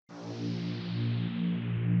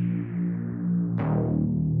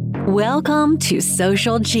Welcome to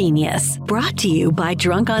Social Genius, brought to you by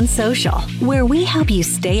Drunk on Social, where we help you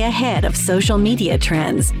stay ahead of social media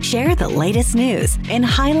trends, share the latest news, and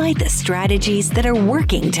highlight the strategies that are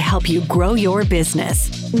working to help you grow your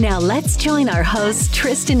business. Now let's join our hosts,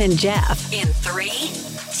 Tristan and Jeff, in 3,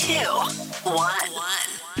 2, 1.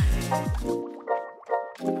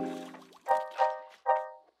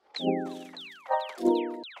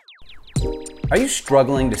 Are you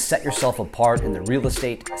struggling to set yourself apart in the real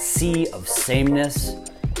estate sea of sameness?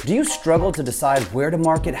 Do you struggle to decide where to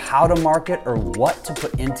market, how to market, or what to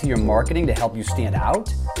put into your marketing to help you stand out?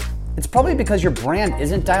 It's probably because your brand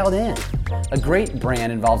isn't dialed in. A great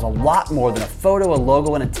brand involves a lot more than a photo, a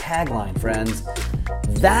logo, and a tagline, friends.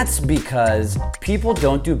 That's because people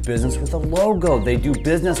don't do business with a logo. They do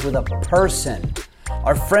business with a person.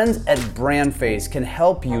 Our friends at BrandFace can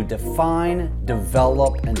help you define,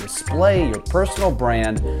 develop, and display your personal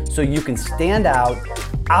brand so you can stand out,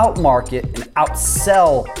 outmarket, and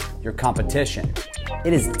outsell your competition.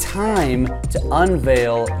 It is time to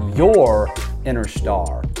unveil your inner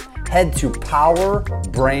star. Head to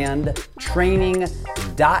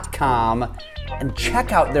powerbrandtraining.com and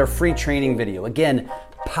check out their free training video. Again,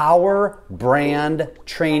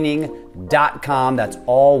 powerbrandtraining.com. That's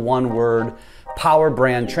all one word.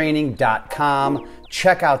 powerbrandtraining.com.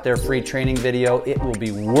 Check out their free training video. It will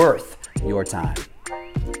be worth your time.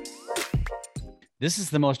 This is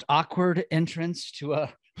the most awkward entrance to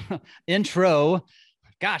a intro.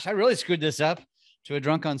 Gosh, I really screwed this up to a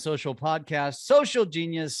Drunk on Social podcast. Social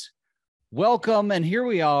Genius, welcome. And here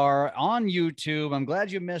we are on YouTube. I'm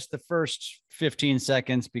glad you missed the first 15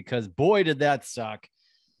 seconds because boy, did that suck.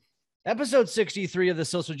 Episode 63 of the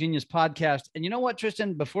Social Genius podcast. And you know what,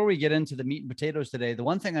 Tristan, before we get into the meat and potatoes today, the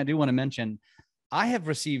one thing I do want to mention, I have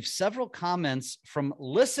received several comments from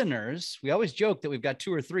listeners. We always joke that we've got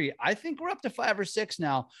 2 or 3. I think we're up to 5 or 6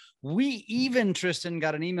 now. We even, Tristan,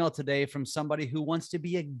 got an email today from somebody who wants to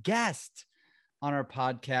be a guest on our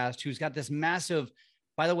podcast, who's got this massive,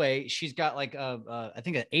 by the way, she's got like I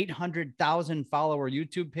think an 800,000 follower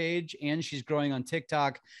YouTube page, and she's growing on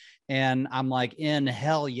TikTok. And I'm like, in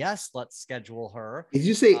hell yes, let's schedule her. Did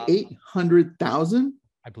you say 800,000?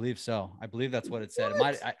 I believe so. I believe that's what it said. It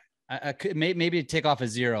might, I could maybe take off a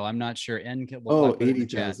 0. I'm not sure.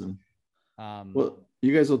 80,000. Well,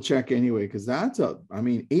 you guys will check anyway, because that's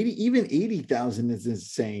even 80,000 is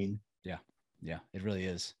insane. Yeah, it really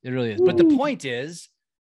is. It really is. But the point is,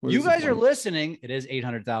 you guys are listening. It is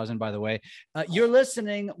 800,000, by the way. You're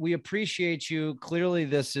listening. We appreciate you. Clearly,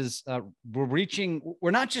 this is,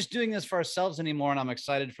 we're not just doing this for ourselves anymore, and I'm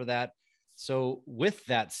excited for that. So with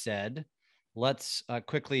that said, let's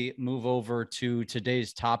quickly move over to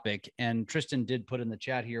today's topic. And Tristan did put in the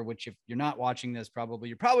chat here, which if you're not watching this,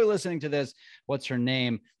 you're probably listening to this. What's her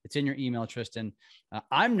name? It's in your email, Tristan.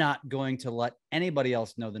 I'm not going to let anybody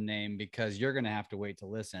else know the name because you're going to have to wait to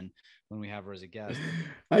listen when we have her as a guest.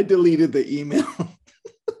 I deleted the email.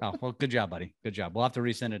 Oh, well, good job, buddy. Good job. We'll have to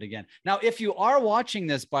resend it again. Now, if you are watching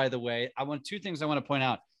this, by the way, 2 things I want to point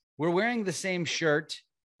out. We're wearing the same shirt.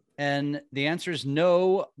 And the answer is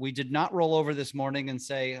no, we did not roll over this morning and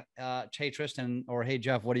say, hey, Tristan, or hey,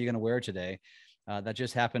 Jeff, what are you going to wear today? That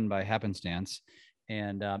just happened by happenstance.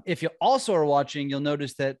 And if you also are watching, you'll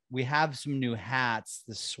notice that we have some new hats.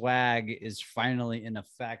 The swag is finally in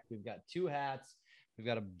effect. We've got 2 hats. We've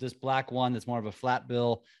got this black one that's more of a flat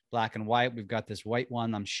bill, black and white. We've got this white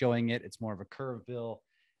one. I'm showing it. It's more of a curved bill.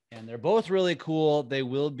 And they're both really cool. They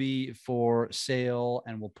will be for sale,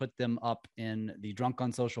 and we'll put them up in the Drunk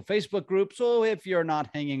on Social Facebook group. So if you're not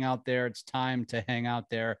hanging out there, it's time to hang out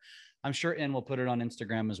there. I'm sure we'll put it on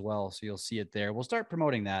Instagram as well, so you'll see it there. We'll start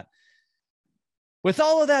promoting that. With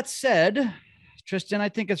all of that said, Tristan, I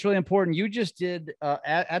think it's really important. You just did,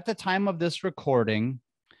 at the time of this recording,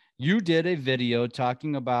 you did a video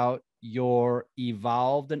talking about your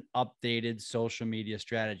evolved and updated social media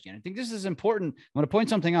strategy. And I think this is important. I'm going to point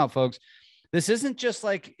something out, folks. This isn't just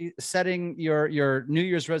like setting your New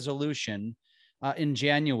Year's resolution in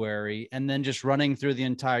January and then just running through the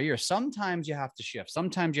entire year. Sometimes you have to shift.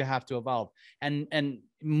 Sometimes you have to evolve. And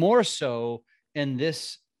more so in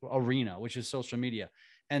this arena, which is social media.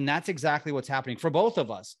 And that's exactly what's happening for both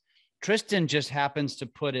of us. Tristan just happens to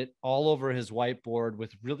put it all over his whiteboard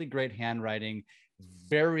with really great handwriting,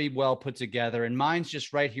 very well put together. And mine's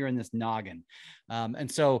just right here in this noggin.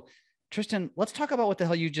 And so, Tristan, let's talk about what the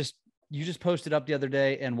hell you just posted up the other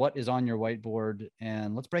day and what is on your whiteboard.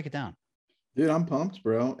 And let's break it down. Dude, I'm pumped,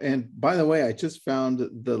 bro. And by the way, I just found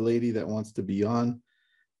the lady that wants to be on.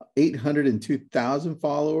 802,000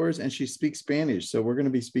 followers, and she speaks Spanish. So we're going to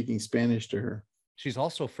be speaking Spanish to her. She's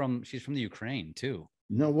from the Ukraine too.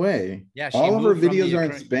 No way. Yeah, all of her videos are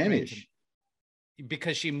in Spanish.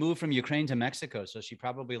 Because she moved from Ukraine to Mexico, so she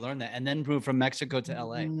probably learned that, and then moved from Mexico to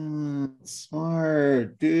LA.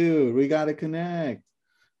 Smart, dude. We got to connect.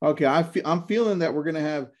 Okay, I'm feeling that we're gonna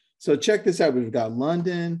have. So check this out. We've got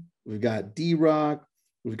London. We've got D-Rock.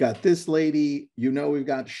 We've got this lady. We've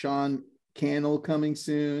got Sean Cannell coming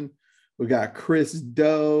soon. We've got Chris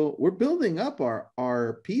Doe. We're building up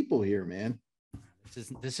our people here, man.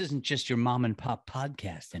 This isn't just your mom and pop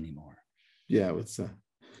podcast anymore. Yeah, it's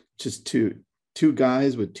just two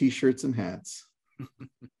guys with t-shirts and hats.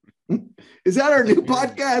 Is that our new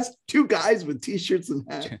podcast? Two guys with t-shirts and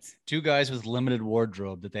hats. Two guys with limited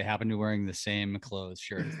wardrobe that they happen to be wearing the same clothes,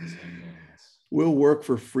 shirts. The same We'll work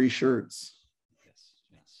for free shirts.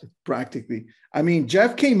 Yes. Practically. I mean,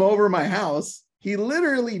 Jeff came over my house. He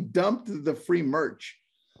literally dumped the free merch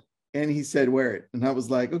and he said, wear it. And I was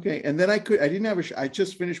like, okay. And then I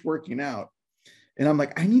just finished working out. And I'm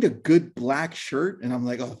like, I need a good black shirt. And I'm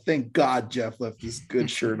like, oh, thank God Jeff left this good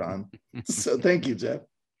shirt on. So thank you, Jeff.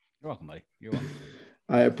 You're welcome, buddy. You're welcome.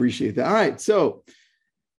 I appreciate that. All right. So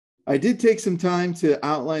I did take some time to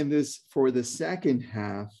outline this for the second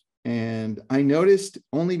half. And I noticed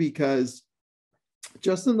only because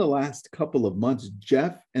just in the last couple of months,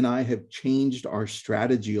 Jeff and I have changed our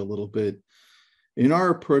strategy a little bit in our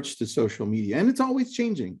approach to social media. And it's always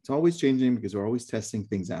changing. It's always changing because we're always testing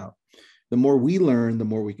things out. The more we learn, the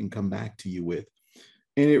more we can come back to you with.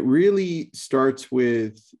 And it really starts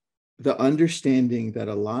with the understanding that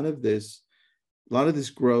a lot of this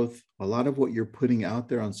growth, a lot of what you're putting out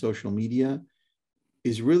there on social media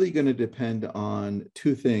is really going to depend on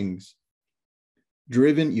two things.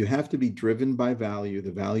 You have to be driven by value,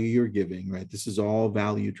 the value you're giving, right? This is all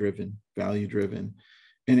value driven.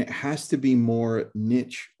 And it has to be more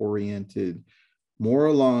niche oriented, more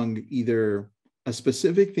along either a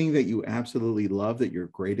specific thing that you absolutely love, that you're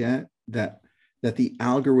great at, that the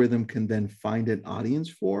algorithm can then find an audience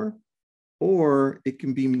for, or it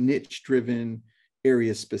can be niche driven,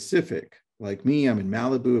 area specific. Like me, I'm in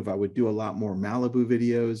Malibu. If I would do a lot more Malibu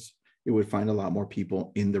videos, it would find a lot more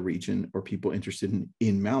people in the region or people interested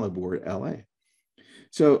in Malibu or LA.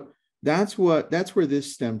 So that's where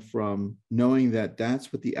this stemmed from, knowing that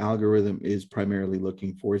that's what the algorithm is primarily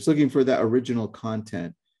looking for. It's looking for that original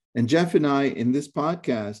content. And Jeff and I, in this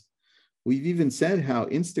podcast, we've even said how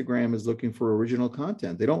Instagram is looking for original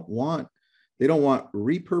content. They don't want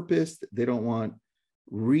repurposed. They don't want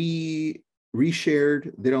reshared.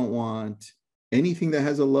 They don't want anything that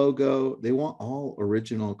has a logo. They want all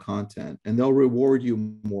original content, and they'll reward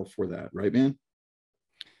you more for that. Right, man?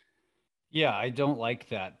 Yeah, I don't like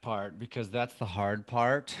that part because that's the hard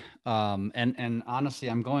part. And honestly,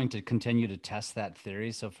 I'm going to continue to test that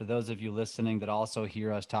theory. So for those of you listening that also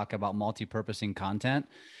hear us talk about multi-purposing content,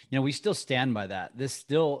 we still stand by that. This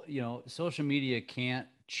still, social media can't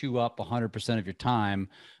chew up 100% of your time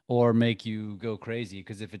or make you go crazy,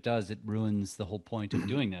 because if it does, it ruins the whole point of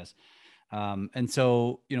doing this. And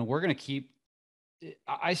so, we're going to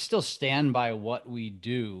I still stand by what we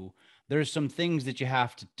do. There's some things that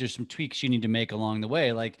there's some tweaks you need to make along the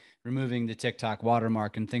way, like removing the TikTok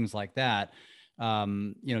watermark and things like that.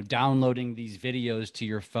 Downloading these videos to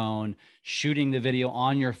your phone, shooting the video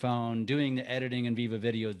on your phone, doing the editing in Viva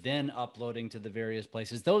Video, then uploading to the various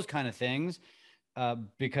places, those kind of things.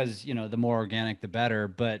 Because, the more organic, the better.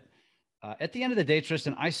 But at the end of the day,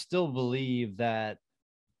 Tristan, I still believe that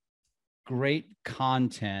great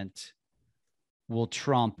content will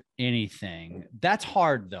trump anything. That's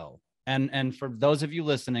hard, though. And for those of you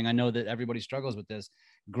listening, I know that everybody struggles with this.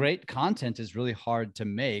 Great content is really hard to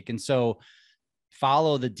make. And so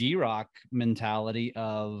follow the D-Rock mentality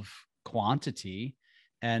of quantity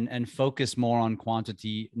and focus more on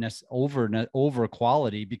quantity over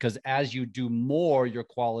quality, because as you do more, your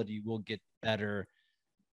quality will get better,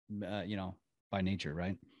 by nature,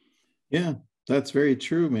 right? Yeah, that's very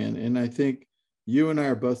true, man. And I think you and I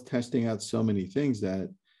are both testing out so many things that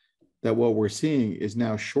what we're seeing is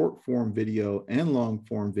now short form video and long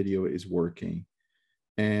form video is working.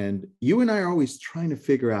 And you and I are always trying to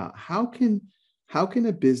figure out how can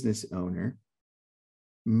a business owner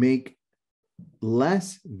make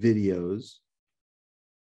less videos,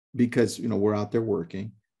 because we're out there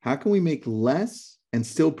working. How can we make less and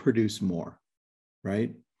still produce more,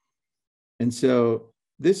 right? And so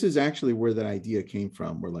this is actually where that idea came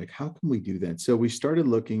from. We're like, how can we do that? So we started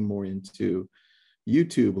looking more into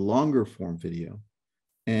YouTube, longer form video,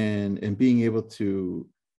 and being able to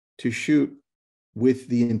shoot with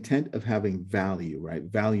the intent of having value, right?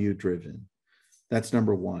 Value driven. That's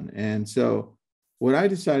number one. And so what I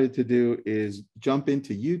decided to do is jump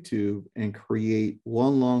into YouTube and create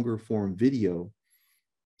one longer form video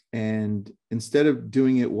And instead of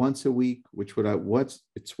doing it once a week, which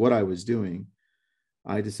it's what I was doing,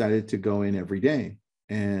 I decided to go in every day.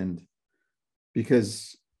 And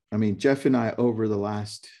because, I mean, Jeff and I, over the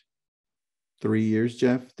last 3 years,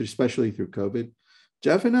 Jeff, especially through COVID,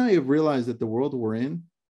 Jeff and I have realized that the world we're in,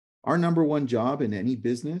 our number one job in any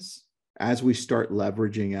business, as we start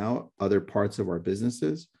leveraging out other parts of our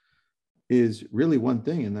businesses, is really one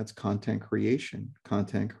thing, and that's content creation.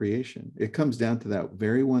 Content creation. It comes down to that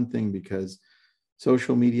very one thing, because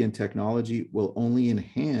social media and technology will only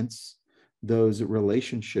enhance those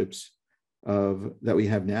relationships that we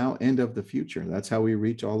have now and of the future. That's how we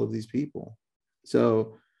reach all of these people.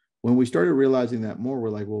 So when we started realizing that more, we're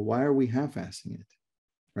like, well, why are we half-assing it?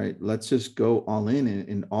 Right? Let's just go all in.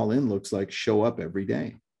 And all in looks like show up every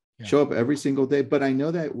day, show up every single day. But I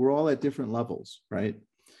know that we're all at different levels, right?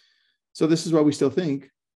 So this is why we still think,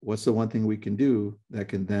 what's the one thing we can do that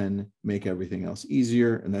can then make everything else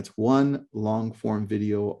easier? And that's one long form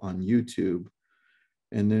video on YouTube.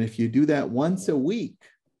 And then if you do that once a week,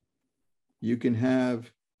 you can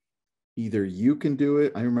have, either you can do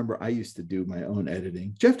it. I remember I used to do my own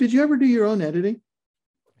editing. Jeff, did you ever do your own editing?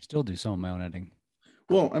 I still do some of my own editing.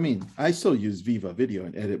 Well, I mean, I still use Viva Video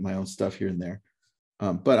and edit my own stuff here and there.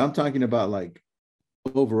 But I'm talking about like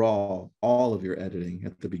overall, all of your editing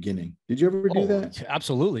at the beginning. Did you ever do that?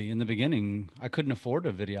 Absolutely. In the beginning, I couldn't afford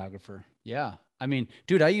a videographer. Yeah. I mean,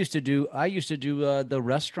 dude, I used to do the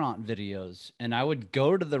restaurant videos, and I would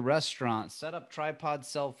go to the restaurant, set up tripod,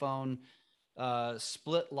 cell phone,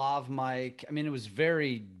 split lav mic. I mean, it was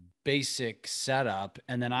very basic setup.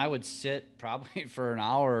 And then I would sit probably for an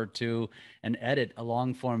hour or two and edit a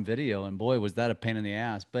long form video. And boy, was that a pain in the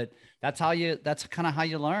ass, but that's kind of how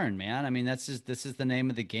you learn, man. I mean, this is the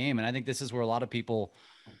name of the game. And I think this is where a lot of people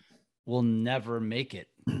will never make it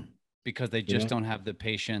because they just don't have the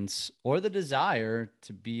patience or the desire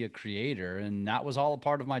to be a creator. And that was all a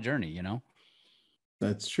part of my journey, you know?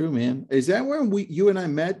 That's true, man. Is that where you and I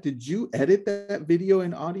met? Did you edit that video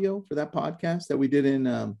and audio for that podcast that we did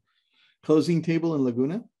in Closing Table in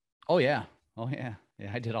Laguna? Oh yeah.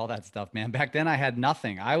 Yeah, I did all that stuff, man. Back then I had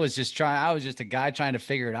nothing. I was just a guy trying to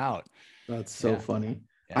figure it out. That's so funny.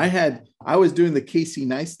 Yeah. I was doing the Casey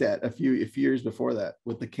Neistat a few years before that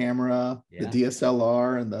with the camera, the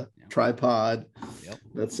DSLR and the tripod. Yep.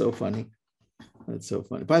 That's so funny. That's so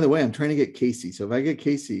funny. By the way, I'm trying to get Casey. So if I get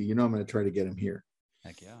Casey, you know, I'm going to try to get him here.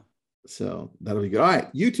 Heck yeah. So that'll be good. All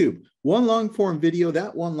right. YouTube, one long form video,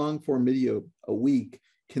 that one long form video a week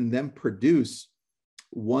can then produce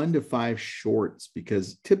 1 to 5 shorts,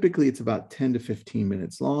 because typically it's about 10 to 15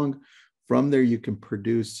 minutes long. From there, you can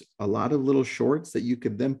produce a lot of little shorts that you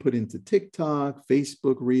could then put into TikTok,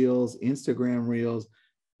 Facebook Reels, Instagram Reels,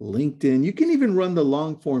 LinkedIn. You can even run the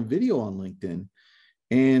long form video on LinkedIn,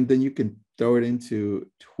 and then you can throw it into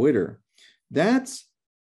Twitter. That's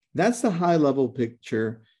the high level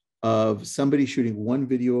picture of somebody shooting one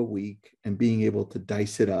video a week and being able to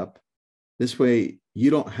dice it up. This way, you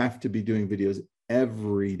don't have to be doing videos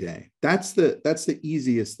every day. That's the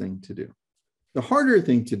easiest thing to do. The harder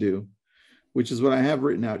thing to do, which is what I have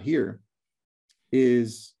written out here,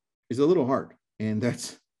 is a little hard. And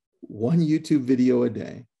that's one YouTube video a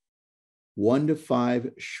day, 1 to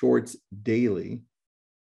 5 shorts daily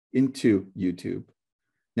into YouTube.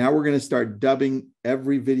 Now we're going to start dubbing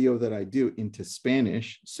every video that I do into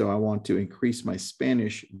Spanish. So I want to increase my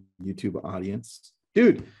Spanish YouTube audience.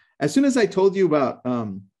 Dude, as soon as I told you about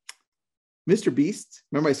Mr. Beast,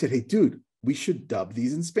 remember I said, hey, dude, we should dub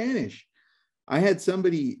these in Spanish. I had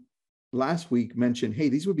somebody last week mention, hey,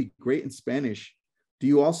 these would be great in Spanish. Do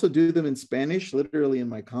you also do them in Spanish? Literally in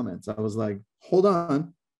my comments. I was like, hold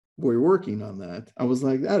on, we're working on that. I was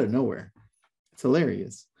like, out of nowhere. It's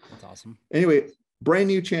hilarious. That's awesome. Anyway, brand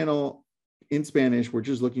new channel in Spanish. We're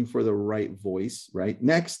just looking for the right voice, right?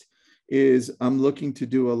 Next is I'm looking to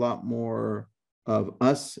do a lot more of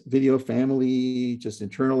us video family, just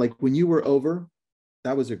internal. Like when you were over,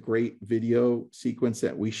 that was a great video sequence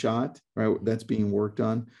that we shot, right? That's being worked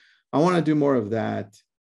on. I want to do more of that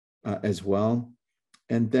as well.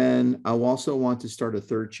 And then I also want to start a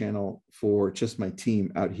third channel for just my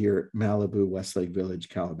team out here at Malibu, Westlake Village,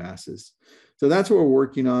 Calabasas. So that's what we're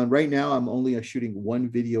working on. Right now, I'm only shooting one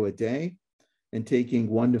video a day and taking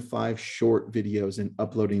 1 to 5 short videos and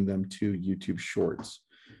uploading them to YouTube Shorts.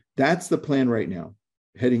 That's the plan right now,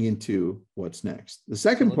 heading into what's next. The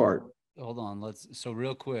second part. Hold on. So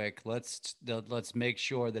real quick, let's make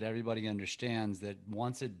sure that everybody understands that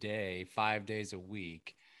once a day, 5 days a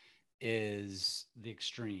week is the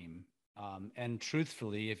extreme. And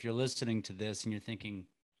truthfully, if you're listening to this and you're thinking,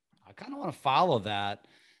 I kind of want to follow that,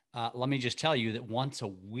 let me just tell you that once a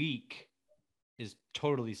week is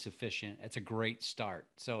totally sufficient. It's a great start.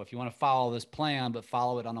 So if you want to follow this plan, but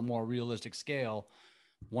follow it on a more realistic scale,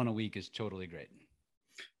 one a week is totally great.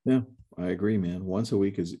 Yeah, I agree, man. Once a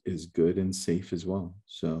week is good and safe as well.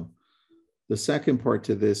 So the second part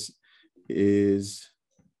to this is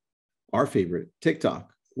our favorite,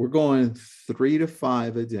 TikTok. We're going 3 to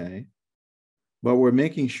 5 a day, but we're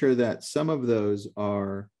making sure that some of those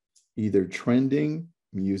are either trending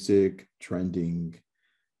music, trending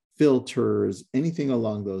filters, anything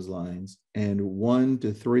along those lines, and 1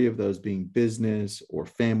 to 3 of those being business or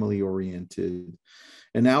family oriented.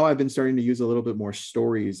 And now I've been starting to use a little bit more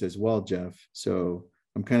stories as well, Jeff. So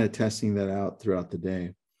I'm kind of testing that out throughout the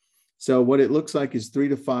day. So what it looks like is 3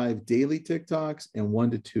 to 5 daily TikToks and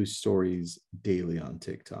 1 to 2 stories daily on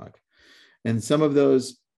TikTok. And some of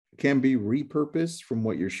those can be repurposed from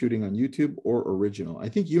what you're shooting on YouTube or original. I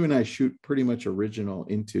think you and I shoot pretty much original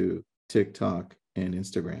into TikTok and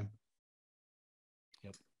Instagram.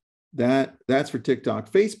 Yep. That's for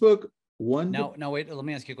TikTok. Facebook, Now, wait, let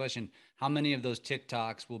me ask you a question. How many of those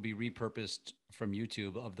TikToks will be repurposed from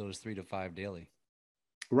YouTube of those 3 to 5 daily?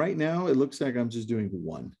 Right now, it looks like I'm just doing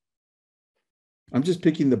 1. I'm just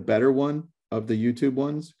picking the better one of the YouTube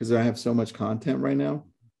ones because I have so much content right now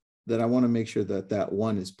that I want to make sure that that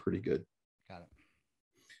one is pretty good. Got it.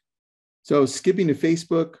 So skipping to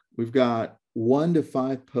Facebook, we've got 1 to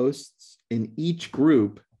 5 posts in each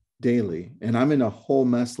group daily, and I'm in a whole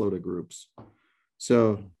mess load of groups.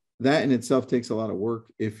 So that in itself takes a lot of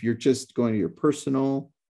work. If you're just going to your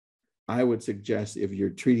personal, I would suggest if you're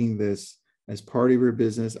treating this as part of your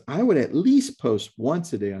business, I would at least post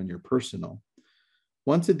once a day on your personal.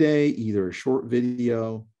 Once a day, either a short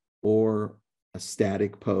video or a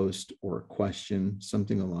static post or a question,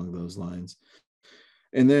 something along those lines.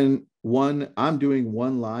 And then I'm doing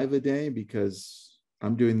 1 live a day because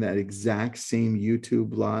I'm doing that exact same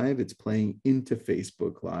YouTube live. It's playing into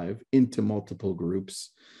Facebook Live, into multiple groups.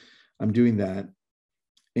 I'm doing that.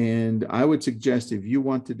 And I would suggest if you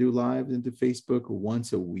want to do live into Facebook,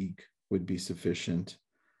 once a week would be sufficient.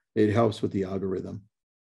 It helps with the algorithm.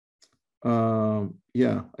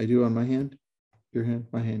 Yeah, I do on my hand. Your hand,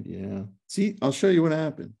 my hand. Yeah. See, I'll show you what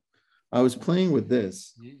happened. I was playing with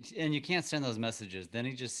this. And you can't send those messages. Then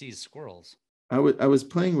he just sees squirrels. I was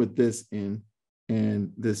playing with this and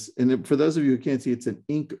for those of you who can't see, it's an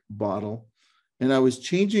ink bottle. And I was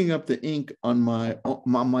changing up the ink on my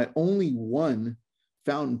only one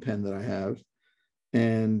fountain pen that I have.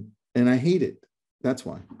 And I hate it. That's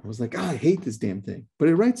why I was like, I hate this damn thing, but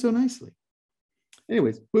it writes so nicely.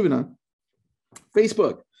 Anyways, moving on.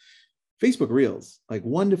 Facebook Reels, like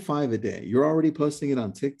 1 to 5 a day. You're already posting it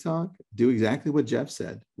on TikTok. Do exactly what Jeff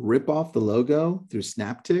said. Rip off the logo through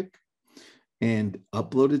Snaptic and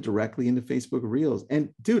upload it directly into Facebook Reels. And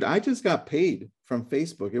dude, I just got paid from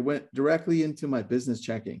Facebook. It went directly into my business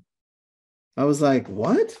checking. I was like,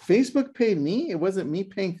 what? Facebook paid me? It wasn't me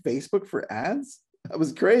paying Facebook for ads? That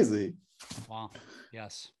was crazy. Wow.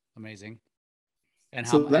 Yes. Amazing. And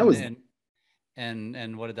so that was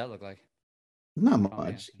and what did that look like? Not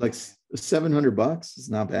much, like $700. It's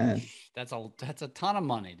not bad. That's a ton of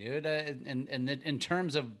money, dude. And in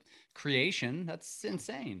terms of creation, that's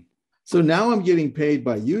insane. So now I'm getting paid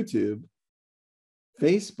by YouTube,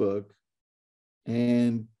 Facebook,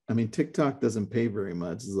 and I mean, TikTok doesn't pay very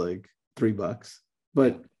much. It's like $3,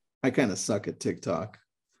 but I kind of suck at TikTok,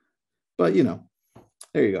 but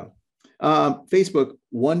there you go. Facebook,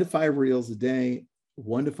 1 to 5 reels a day,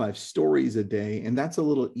 1 to 5 stories a day. And that's a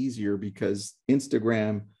little easier because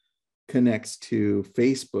Instagram connects to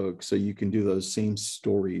Facebook. So you can do those same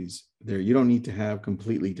stories there. You don't need to have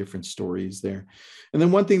completely different stories there. And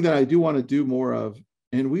then one thing that I do want to do more of,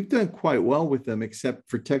 and we've done quite well with them, except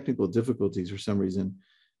for technical difficulties for some reason,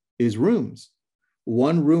 is rooms.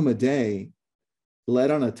 1 room a day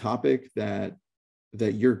led on a topic that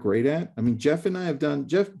you're great at. I mean, Jeff and I have done,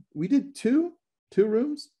 we did two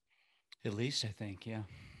rooms. At least, I think, yeah.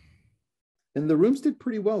 And the rooms did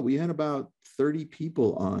pretty well. We had about 30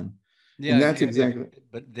 people on. Yeah, and that's exactly.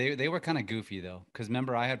 But they were kind of goofy though, because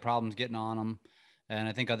remember I had problems getting on them, and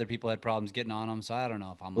I think other people had problems getting on them. So I don't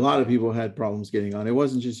know if I'm. A lot of people had problems getting on. It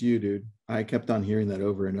wasn't just you, dude. I kept on hearing that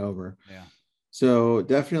over and over. Yeah. So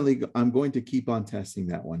definitely, I'm going to keep on testing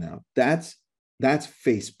that one out. That's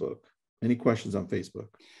Facebook. Any questions on Facebook?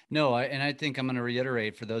 No, and I think I'm going to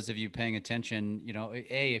reiterate for those of you paying attention,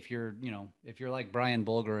 if you're like Brian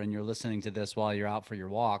Bulger and you're listening to this while you're out for your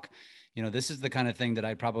walk, this is the kind of thing that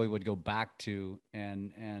I probably would go back to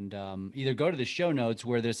and either go to the show notes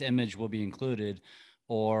where this image will be included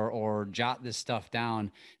or jot this stuff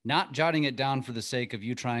down, not jotting it down for the sake of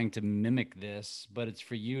you trying to mimic this, but it's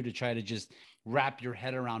for you to try to just wrap your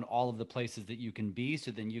head around all of the places that you can be.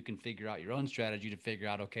 So then you can figure out your own strategy to figure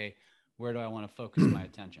out, okay, where do I want to focus my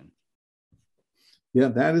attention? Yeah,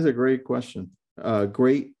 that is a great question.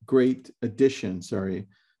 Great addition, sorry,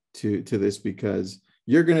 to this, because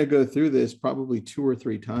you're going to go through this probably 2 or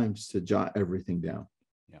 3 times to jot everything down.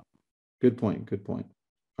 Yeah. Good point.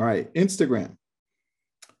 All right. Instagram.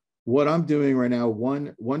 What I'm doing right now,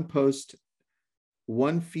 one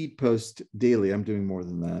feed post daily. I'm doing more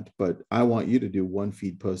than that, but I want you to do 1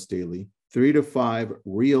 feed post daily, 3 to 5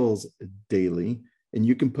 reels daily. And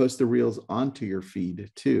you can post the reels onto your feed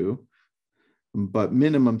too, but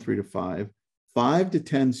minimum 3 to 5 to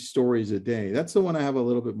 10 stories a day. That's the one I have a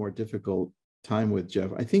little bit more difficult time with,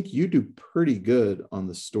 Jeff. I think you do pretty good on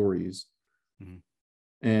the stories. Mm-hmm.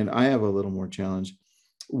 And I have a little more challenge.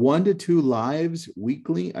 1 to 2 lives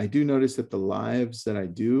weekly. I do notice that the lives that I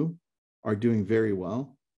do are doing very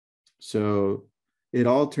well. So it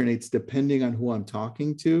alternates depending on who I'm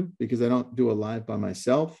talking to, because I don't do a live by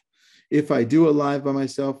myself. If I do a live by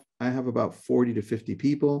myself, I have about 40 to 50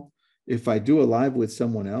 people. If I do a live with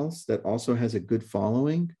someone else that also has a good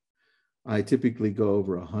following, I typically go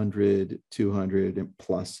over 100, 200 and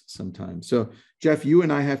plus sometimes. So Jeff, you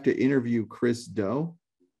and I have to interview Chris Do,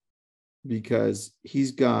 because he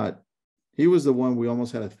was the one we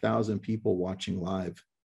almost had 1,000 people watching live.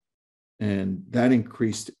 And that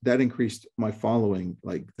increased my following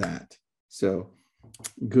like that. So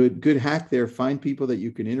good hack there. Find people that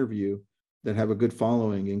you can interview that have a good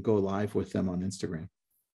following and go live with them on Instagram.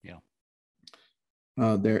 Yeah.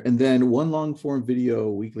 There. And then 1 long form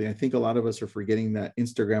video weekly. I think a lot of us are forgetting that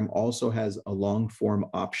Instagram also has a long form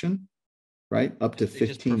option, right? Up to 15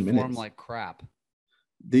 just perform minutes. Like crap.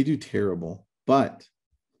 They do terrible, but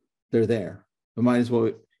they're there. We might as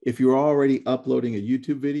well, if you're already uploading a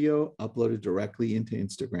YouTube video, upload it directly into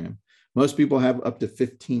Instagram. Most people have up to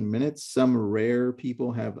 15 minutes. Some rare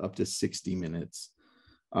people have up to 60 minutes.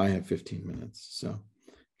 I have 15 minutes. So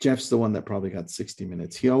Jeff's the one that probably got 60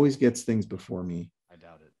 minutes. He always gets things before me. I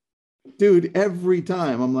doubt it. Dude, every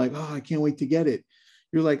time I'm like, oh, I can't wait to get it.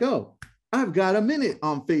 You're like, oh, I've got a minute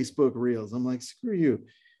on Facebook Reels. I'm like, screw you.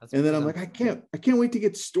 And then I'm like, I can't wait to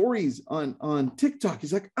get stories on TikTok.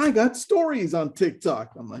 He's like, I got stories on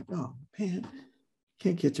TikTok. I'm like, oh man,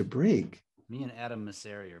 can't catch a break. Me and Adam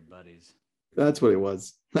Mosseri are buddies. That's what it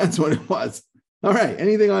was. All right.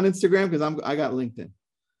 Anything on Instagram? Because I got LinkedIn.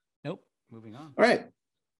 Nope. Moving on. All right.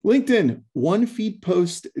 LinkedIn, 1 feed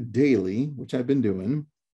post daily, which I've been doing.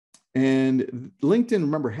 And LinkedIn,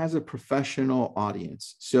 remember, has a professional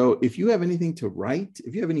audience. So if you have anything to write,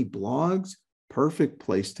 if you have any blogs, perfect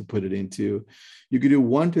place to put it into. You could do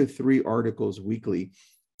 1 to 3 articles weekly.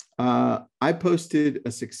 I posted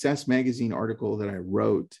a Success Magazine article that I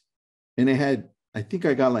wrote, and I think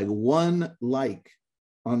I got like 1 like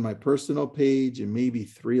on my personal page and maybe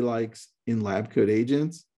 3 likes in Lab Coat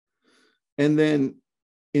Agents. And then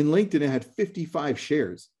in LinkedIn, it had 55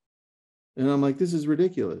 shares. And I'm like, this is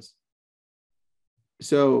ridiculous.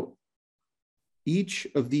 So each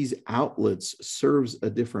of these outlets serves a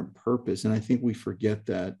different purpose. And I think we forget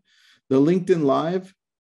that. The LinkedIn Live,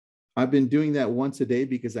 I've been doing that once a day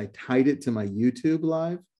because I tied it to my YouTube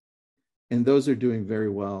Live. And those are doing very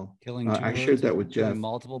well. I shared that with Jeff.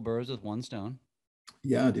 Multiple birds with 1 stone.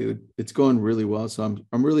 Yeah, dude, it's going really well. So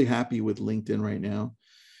I'm really happy with LinkedIn right now.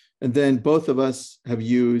 And then both of us have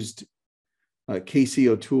used Casey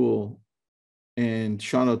O'Toole and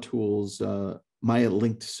Sean O'Toole's Maya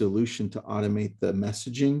Linked solution to automate the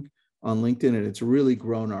messaging on LinkedIn. And it's really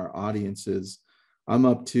grown our audiences. I'm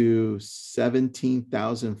up to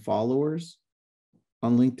 17,000 followers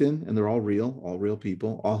on LinkedIn, and they're all real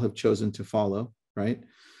people, all have chosen to follow, right?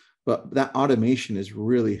 But that automation has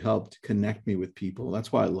really helped connect me with people.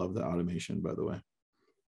 That's why I love the automation, by the way.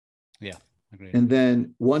 Yeah. Agreed. And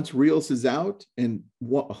then once Reels is out,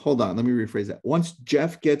 hold on, let me rephrase that. Once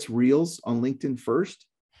Jeff gets Reels on LinkedIn first,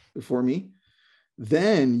 before me,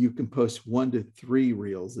 then you can post 1 to 3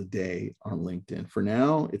 Reels a day on LinkedIn. For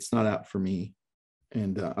now, it's not out for me.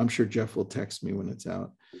 And I'm sure Jeff will text me when it's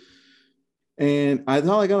out. And that's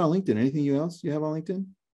all I got on LinkedIn. Anything else you have on LinkedIn?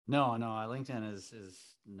 No, LinkedIn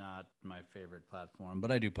is not my favorite platform,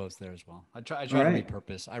 but I do post there as well. I try to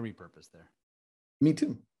repurpose. I repurpose there. Me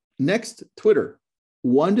too. Next, Twitter,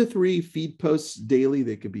 1 to 3 feed posts daily.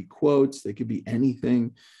 They could be quotes. They could be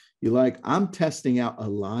anything you like. I'm testing out a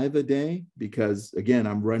live a day because, again,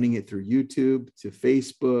 I'm running it through YouTube to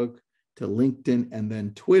Facebook to LinkedIn and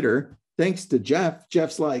then Twitter. Thanks to Jeff.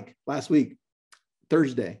 Jeff's like last week,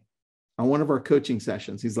 Thursday, on one of our coaching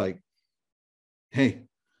sessions, he's like, hey,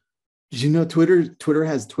 did you know Twitter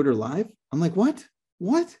has Twitter Live? I'm like, what?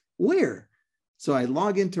 Where? So I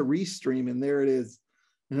log into Restream and there it is.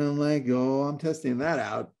 And I'm like, oh, I'm testing that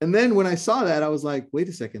out. And then when I saw that, I was like, wait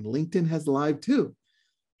a second, LinkedIn has live too.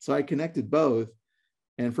 So I connected both.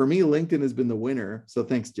 And for me, LinkedIn has been the winner. So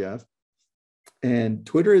thanks, Jeff. And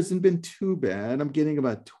Twitter hasn't been too bad. I'm getting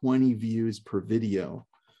about 20 views per video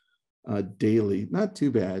daily. Not too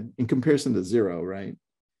bad in comparison to 0, right?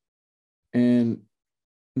 And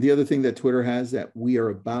the other thing that Twitter has that we are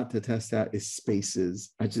about to test out is Spaces.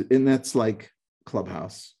 And that's like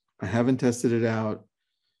Clubhouse. I haven't tested it out.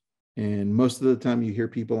 And most of the time you hear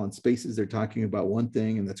people on Spaces, they're talking about one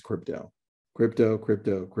thing, and that's crypto,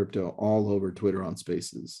 all over Twitter on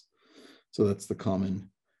Spaces. So that's the common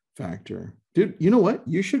factor. Dude, you know what?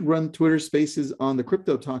 You should run Twitter Spaces on the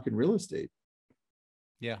Crypto Talk in Real Estate.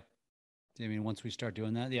 Yeah. I mean, once we start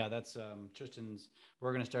doing that, yeah, that's Tristan's.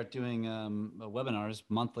 We're going to start doing webinars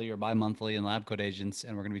monthly or bi-monthly in Lab Coat Agents,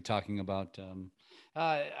 and we're going to be talking about.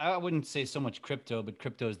 I wouldn't say so much crypto, but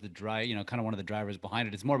crypto is the kind of one of the drivers behind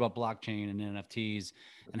it. It's more about blockchain and NFTs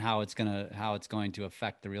and how it's going to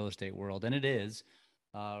affect the real estate world, and it is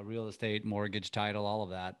real estate, mortgage, title, all of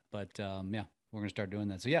that. But yeah, we're going to start doing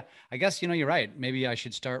that. So yeah, I guess you're right. Maybe I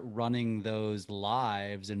should start running those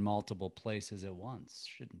lives in multiple places at once,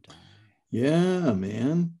 shouldn't I? Yeah,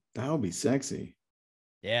 man, that would be sexy.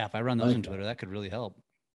 Yeah, if I run those on Twitter, that could really help.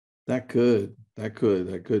 That could a and,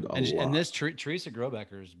 lot. And this Teresa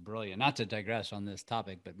Grobecker is brilliant. Not to digress on this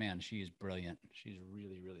topic, but man, she's brilliant. She's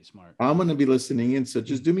really, really smart. I'm going to be listening in. So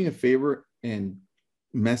just do me a favor and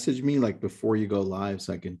message me like before you go live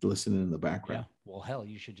so I can listen in the background. Yeah. Well, hell,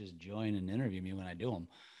 you should just join and interview me when I do them.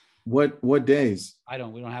 What days? We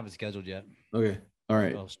don't have it scheduled yet. Okay. All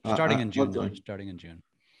right. Well, starting in June.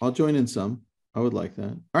 I'll join in some. I would like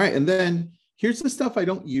that. All right. And then here's the stuff I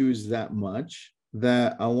don't use that much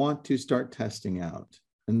that I want to start testing out.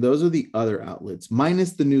 And those are the other outlets,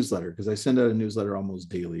 minus the newsletter, because I send out a newsletter almost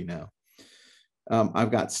daily now. I've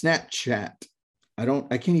got Snapchat. I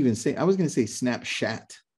can't even say, I was going to say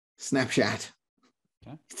Snapchat.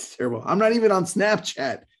 Okay. It's terrible. I'm not even on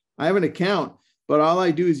Snapchat. I have an account, but all I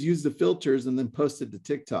do is use the filters and then post it to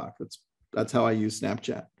TikTok. That's how I use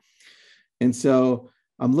Snapchat. And so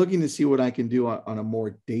I'm looking to see what I can do on a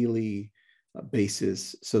more daily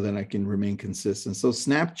basis so that I can remain consistent. So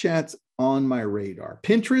Snapchat's on my radar.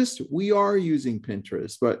 Pinterest, we are using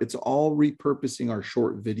Pinterest, but it's all repurposing our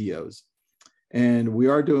short videos. And we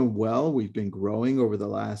are doing well. We've been growing over the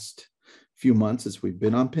last few months as we've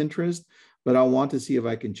been on Pinterest, but I want to see if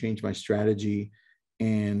I can change my strategy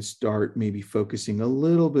and start maybe focusing a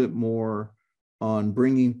little bit more on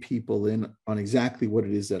bringing people in on exactly what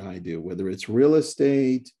it is that I do, whether it's real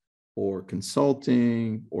estate or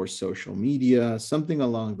consulting or social media, something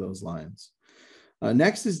along those lines.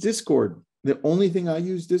 Next is Discord. The only thing I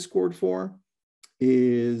use Discord for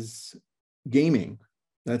is gaming.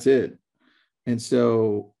 That's it. And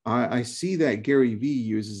so I see that Gary Vee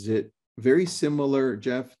uses it very similar,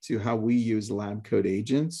 Jeff, to how we use Lab Coat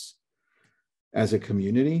Agents as a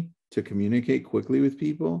community to communicate quickly with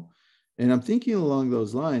people. And I'm thinking along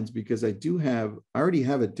those lines because I already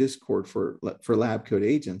have a Discord for Lab Coat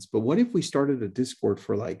Agents, but what if we started a Discord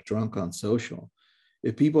for like Drunk on Social?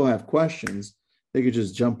 If people have questions, they could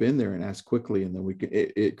just jump in there and ask quickly, and then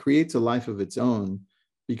it creates a life of its own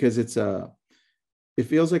because it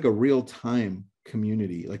feels like a real-time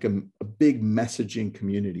community, like a big messaging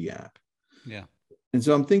community app. Yeah. And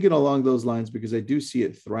so I'm thinking along those lines because I do see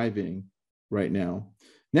it thriving right now.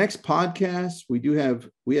 Next podcast, we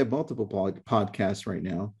have multiple podcasts right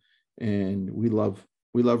now, and we love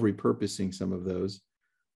repurposing some of those.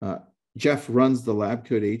 Jeff runs the Lab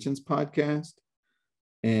Coat Agents podcast,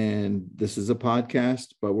 and this is a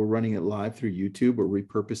podcast, but we're running it live through YouTube. We're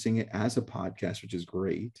repurposing it as a podcast, which is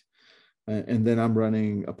great. And then I'm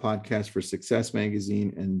running a podcast for Success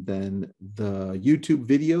Magazine, and then the YouTube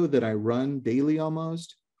video that I run daily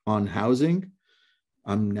almost on housing.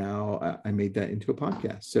 I made that into a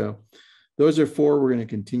podcast. So those are 4 we're going to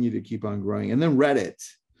continue to keep on growing. And then Reddit.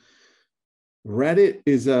 Reddit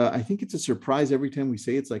is, I think it's a surprise every time we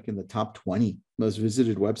say it's like in the top 20 most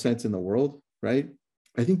visited websites in the world, right?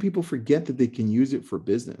 I think people forget that they can use it for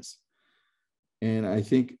business. And I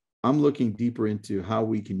think I'm looking deeper into how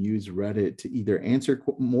we can use Reddit to either answer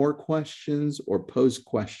more questions or pose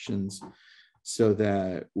questions so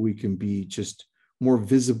that we can be just more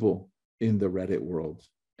visible in the Reddit world.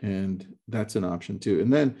 And that's an option too.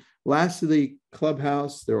 And then lastly,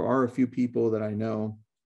 Clubhouse. There are a few people that I know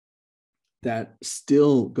that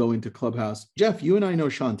still go into Clubhouse. Jeff, you and I know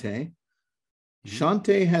Shantae.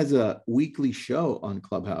 Shantae has a weekly show on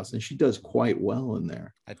Clubhouse, and she does quite well in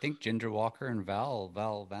there. I think Ginger Walker and Val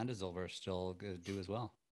Vandezilver still do as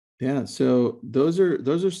well. Yeah. So those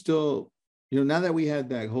are still, now that we had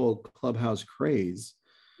that whole Clubhouse craze,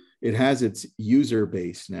 it has its user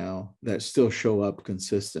base now that still show up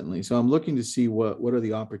consistently. So I'm looking to see what are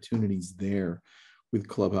the opportunities there with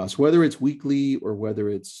Clubhouse, whether it's weekly or whether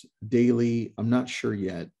it's daily. I'm not sure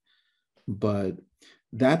yet, but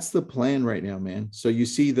that's the plan right now, man. So you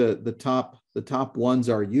see the top ones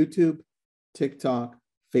are YouTube, TikTok,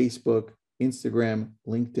 Facebook, Instagram,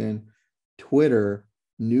 LinkedIn, Twitter,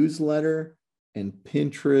 newsletter, and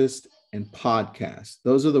Pinterest and podcast.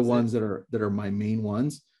 Those are the ones that are my main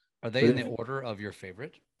ones. Are they in the order of your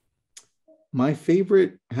favorite? My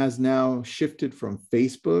favorite has now shifted from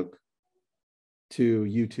Facebook to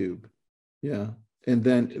YouTube. Yeah. And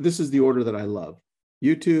then this is the order that I love.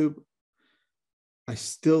 YouTube. I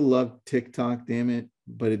still love TikTok, damn it,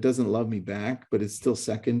 but it doesn't love me back, but it's still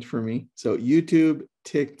second for me. So YouTube,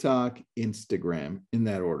 TikTok, Instagram in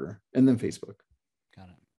that order, and then Facebook. Got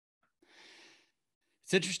it.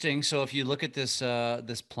 It's interesting. So if you look at this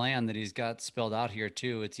this plan that he's got spelled out here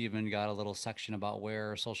too, it's even got a little section about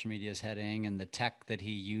where social media is heading and the tech that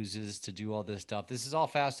he uses to do all this stuff. This is all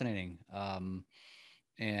fascinating.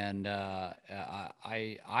 And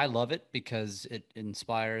I love it because it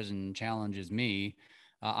inspires and challenges me.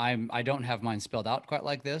 I don't have mine spelled out quite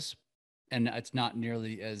like this, and it's not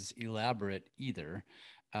nearly as elaborate either.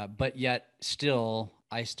 But yet still,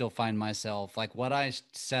 I still find myself like what I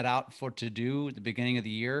set out for to do at the beginning of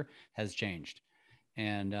the year has changed.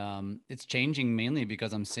 And it's changing mainly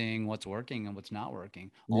because I'm seeing what's working and what's not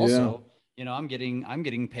working. Also, I'm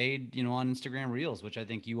getting paid, on Instagram Reels, which I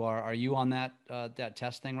think you are. Are you on that that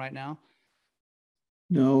test thing right now?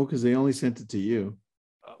 No, because they only sent it to you.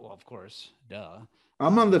 Well, of course, duh.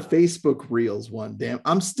 I'm on the Facebook Reels one. Damn,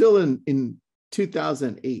 I'm still in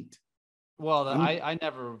 2008. Well, I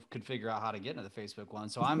never could figure out how to get into the Facebook one,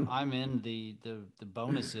 so I'm in the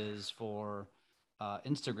bonuses for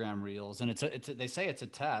Instagram Reels, and they say it's a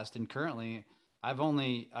test, and currently I've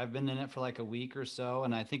been in it for like a week or so,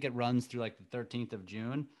 and I think it runs through like the 13th of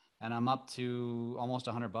June, and I'm up to almost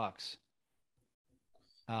 $100.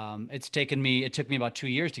 It took me about 2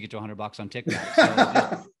 years to get to $100 on TikTok.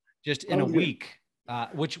 So just in a week,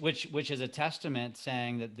 which is a testament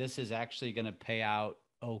saying that this is actually going to pay out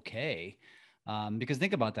okay. Because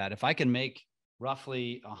think about that. If I can make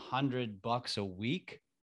roughly $100 a week,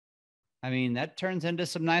 I mean, that turns into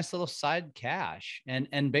some nice little side cash.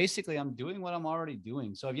 And basically I'm doing what I'm already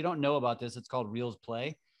doing. So if you don't know about this, it's called Reels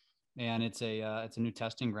Play, and it's a new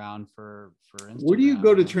testing ground for Instagram. Where do you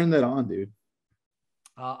go to turn that on, dude?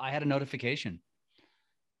 I had a notification.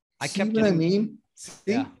 See what I mean? See?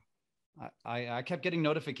 Yeah. I kept getting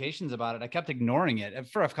notifications about it. I kept ignoring it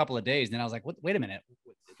for a couple of days. And then I was like, wait a minute.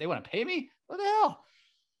 They want to pay me? What the hell?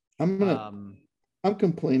 I'm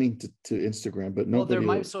complaining to Instagram, but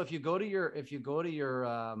nobody. So if you go to your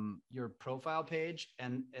profile page,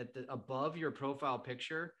 and above your profile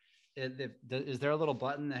picture, is there a little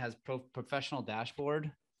button that has professional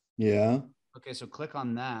dashboard? Yeah. Okay. So click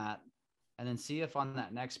on that and then see if on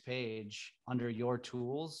that next page under your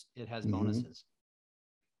tools, it has bonuses.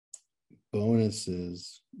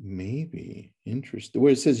 Bonuses, maybe. Interesting.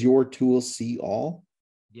 Where it says your tools, see all?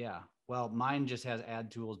 Yeah. Well, mine just has add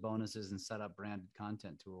tools, bonuses, and set up branded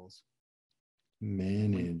content tools.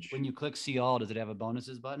 Manage. When you click see all, does it have a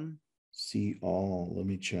bonuses button? See all. Let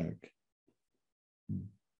me check.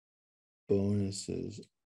 Bonuses.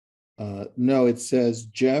 No, it says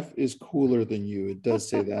Jeff is cooler than you. It does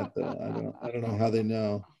say that though. I don't know how they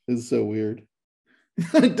know. It's so weird.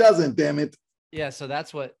 It doesn't, damn it. Yeah, so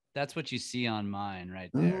that's what you see on mine right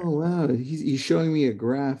there. Oh wow. He's showing me a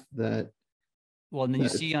graph that. Well, and then you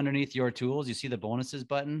see underneath your tools, you see the bonuses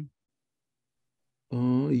button.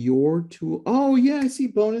 Oh, your tool. Oh yeah, I see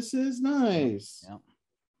bonuses. Nice. Yeah.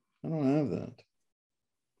 I don't have that.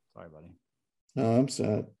 Sorry, buddy. No, I'm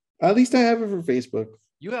sad. At least I have it for Facebook.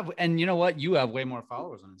 You have, and you know what? You have way more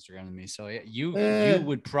followers on Instagram than me. So you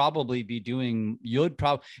would probably be doing.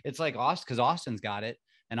 It's like Austin, because Austin's got it,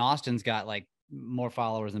 and Austin's got like more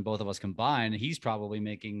followers than both of us combined. He's probably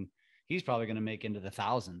going to make into the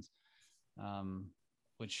thousands.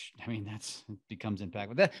 Which, I mean, becomes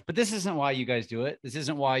impact. But this isn't why you guys do it. This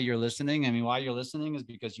isn't why you're listening. I mean, why you're listening is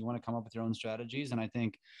because you want to come up with your own strategies. And I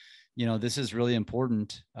think, this is really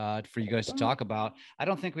important for you guys to talk about. I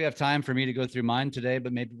don't think we have time for me to go through mine today,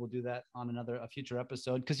 but maybe we'll do that on a future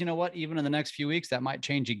episode. Because you know what? Even in the next few weeks, that might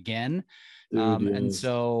change again. And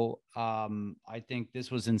so I think this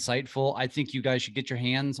was insightful. I think you guys should get your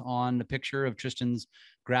hands on the picture of Tristan's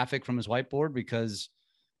graphic from his whiteboard, because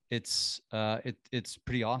it's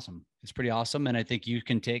pretty awesome. It's pretty awesome. And I think you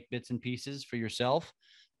can take bits and pieces for yourself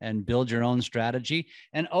and build your own strategy.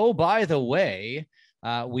 And oh, by the way,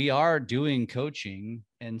 we are doing coaching.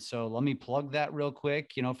 And so let me plug that real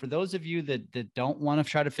quick. For those of you that don't want to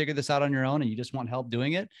try to figure this out on your own and you just want help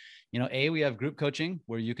doing it, we have group coaching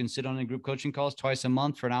where you can sit on a group coaching calls twice a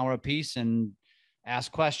month for an hour a piece and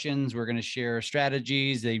ask questions. We're going to share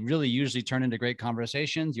strategies. They really usually turn into great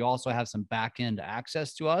conversations. You also have some back end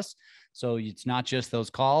access to us. So it's not just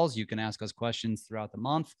those calls. You can ask us questions throughout the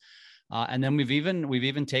month. And then we've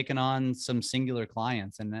even taken on some singular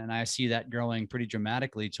clients. And I see that growing pretty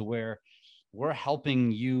dramatically to where we're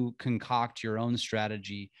helping you concoct your own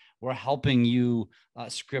strategy. We're helping you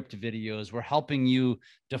script videos. We're helping you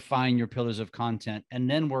define your pillars of content. And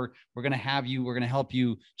then we're going to help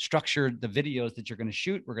you structure the videos that you're going to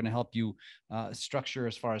shoot. We're going to help you structure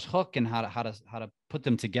as far as hook and how to put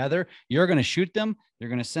them together. You're going to shoot them. You're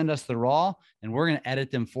going to send us the raw and we're going to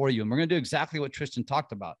edit them for you. And we're going to do exactly what Tristan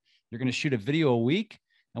talked about. You're going to shoot a video a week.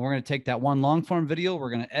 And we're going to take that one long form video. We're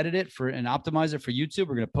going to edit it and optimize it for YouTube.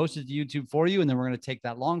 We're going to post it to YouTube for you. And then we're going to take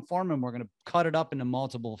that long form and we're going to cut it up into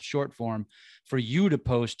multiple short form for you to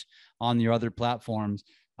post on your other platforms.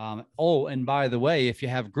 And by the way, if you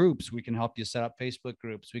have groups, we can help you set up Facebook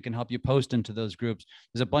groups. We can help you post into those groups.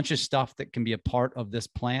 There's a bunch of stuff that can be a part of this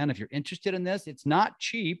plan. If you're interested in this, it's not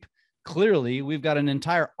cheap. Clearly, we've got an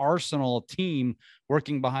entire arsenal team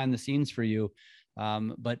working behind the scenes for you.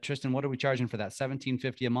 But Tristan, what are we charging for that?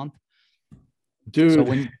 $17.50 a month? Dude,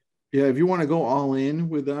 so if you want to go all in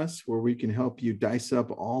with us where we can help you dice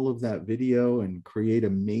up all of that video and create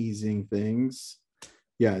amazing things.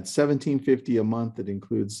 Yeah, it's $17.50 a month. That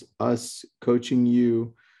includes us coaching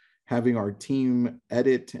you, having our team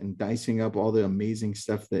edit and dicing up all the amazing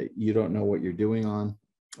stuff that you don't know what you're doing on.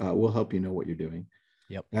 We'll help you know what you're doing.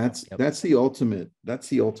 Yep. That's the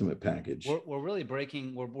ultimate package. We're really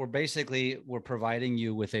we're providing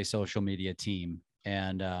you with a social media team.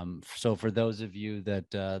 And so for those of you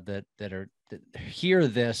that hear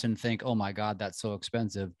this and think, oh my God, that's so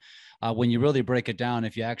expensive. When you really break it down,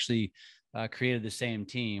 if you actually created the same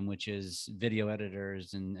team, which is video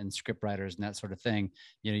editors and script writers and that sort of thing,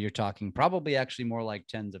 you're talking probably actually more like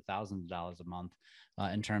tens of thousands of dollars a month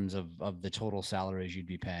in terms of the total salaries you'd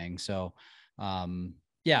be paying. So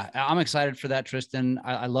yeah, I'm excited for that, Tristan.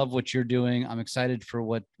 I love what you're doing. I'm excited for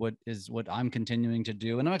what I'm continuing to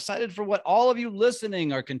do. And I'm excited for what all of you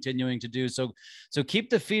listening are continuing to do. So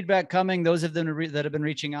keep the feedback coming. Those of them that have been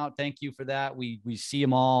reaching out, thank you for that. We see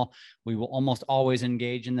them all. We will almost always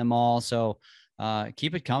engage in them all. So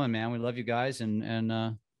keep it coming, man. We love you guys.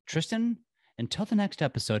 And Tristan, until the next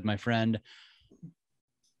episode, my friend.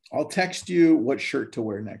 I'll text you what shirt to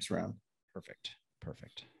wear next round. Perfect.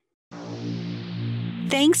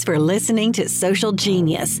 Thanks for listening to Social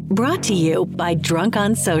Genius, brought to you by Drunk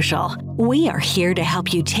on Social. We are here to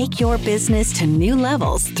help you take your business to new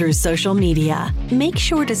levels through social media. Make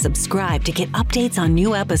sure to subscribe to get updates on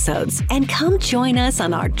new episodes and come join us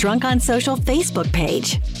on our Drunk on Social Facebook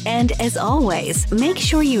page. And as always, make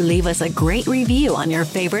sure you leave us a great review on your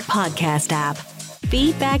favorite podcast app.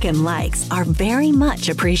 Feedback and likes are very much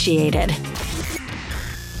appreciated.